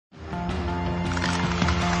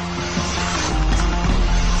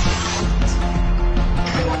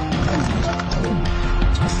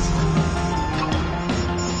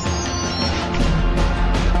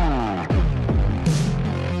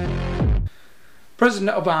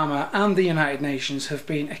President Obama and the United Nations have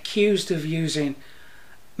been accused of using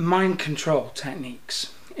mind control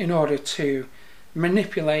techniques in order to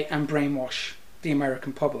manipulate and brainwash the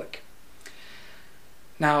American public.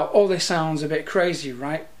 Now, all this sounds a bit crazy,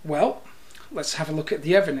 right? Well, let's have a look at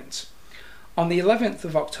the evidence. On the 11th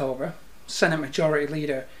of October, Senate Majority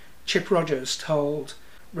Leader Chip Rogers told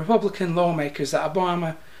Republican lawmakers that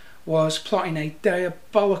Obama was plotting a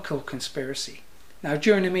diabolical conspiracy. Now,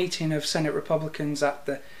 during a meeting of Senate Republicans at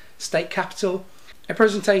the state capitol, a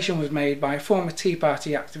presentation was made by a former Tea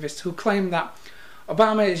Party activist who claimed that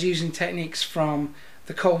Obama is using techniques from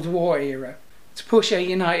the Cold War era to push a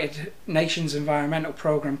United Nations environmental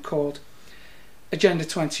program called Agenda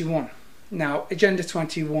 21. Now, Agenda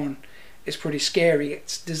 21 is pretty scary.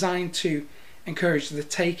 It's designed to encourage the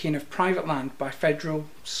taking of private land by federal,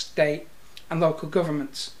 state and local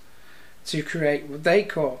governments to create what they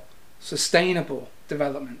call sustainable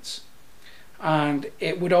developments, and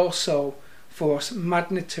it would also force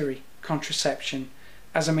mandatory contraception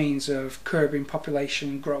as a means of curbing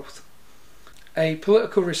population growth. A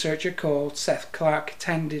political researcher called Seth Clark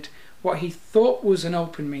attended what he thought was an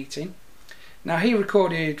open meeting. Now, he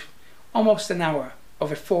recorded almost an hour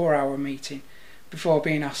of a 4-hour meeting before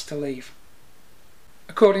being asked to leave.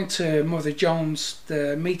 According to Mother Jones,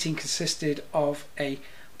 the meeting consisted of a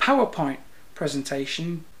PowerPoint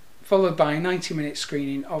presentation followed by a 90-minute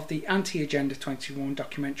screening of the anti-Agenda 21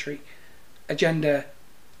 documentary Agenda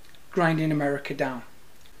Grinding America Down.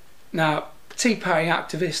 Now, Tea Party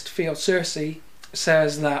activist Field Cersei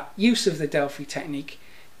says that use of the Delphi technique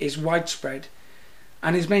is widespread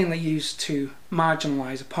and is mainly used to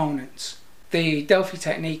marginalise opponents. The Delphi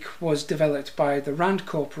technique was developed by the RAND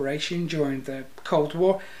Corporation during the Cold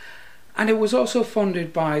War, and it was also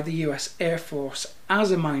funded by the US Air Force as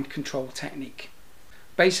a mind control technique.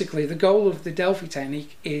 Basically, the goal of the Delphi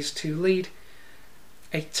technique is to lead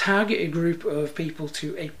a targeted group of people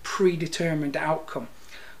to a predetermined outcome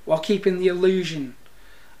while keeping the illusion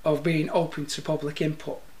of being open to public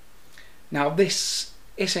input. Now, this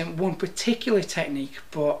isn't one particular technique,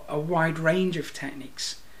 but a wide range of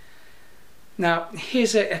techniques. Now,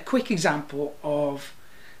 here's a quick example of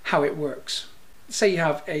how it works. Say you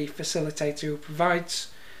have a facilitator who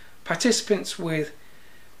provides participants with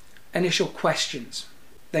initial questions,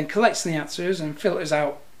 then collects the answers and filters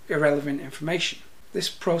out irrelevant information. This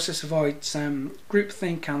process avoids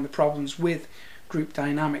groupthink and the problems with group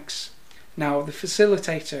dynamics. Now, the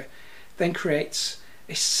facilitator then creates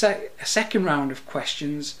a second round of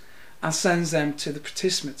questions and sends them to the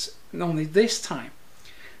participants, and only this time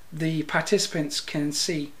the participants can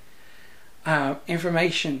see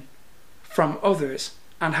information from others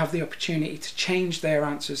and have the opportunity to change their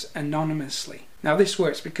answers anonymously. Now, this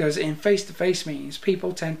works because in face-to-face meetings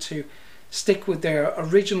people tend to stick with their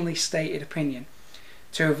originally stated opinion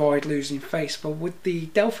to avoid losing face, but with the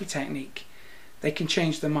Delphi technique they can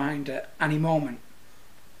change their mind at any moment.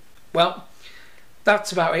 Well,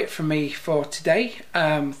 that's about it from me for today.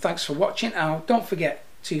 Thanks for watching. Now, don't forget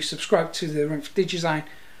to subscribe to the RINF DigiDesign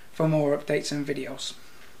for more updates and videos.